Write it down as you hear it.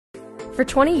For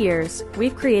 20 years,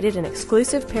 we've created an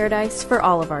exclusive paradise for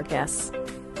all of our guests,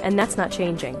 and that's not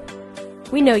changing.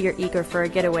 We know you're eager for a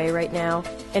getaway right now,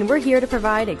 and we're here to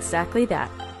provide exactly that.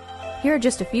 Here are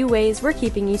just a few ways we're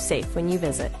keeping you safe when you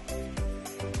visit.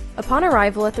 Upon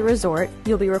arrival at the resort,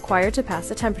 you'll be required to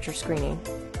pass a temperature screening.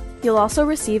 You'll also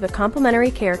receive a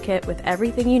complimentary care kit with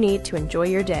everything you need to enjoy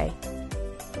your day.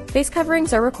 Face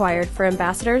coverings are required for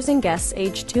ambassadors and guests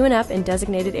aged 2 and up in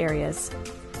designated areas.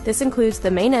 This includes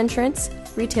the main entrance,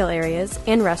 retail areas,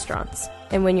 and restaurants.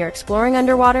 And when you're exploring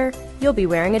underwater, you'll be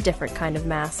wearing a different kind of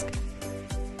mask.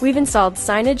 We've installed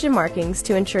signage and markings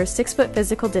to ensure 6-foot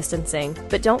physical distancing,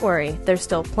 but don't worry, there's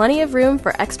still plenty of room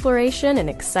for exploration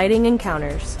and exciting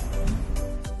encounters.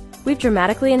 We've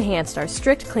dramatically enhanced our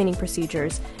strict cleaning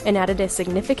procedures and added a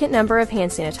significant number of hand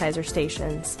sanitizer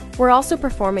stations. We're also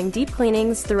performing deep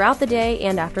cleanings throughout the day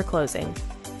and after closing.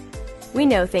 We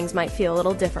know things might feel a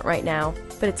little different right now,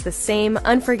 but it's the same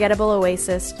unforgettable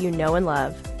oasis you know and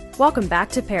love. Welcome back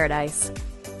to paradise.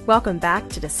 Welcome back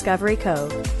to Discovery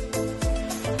Cove.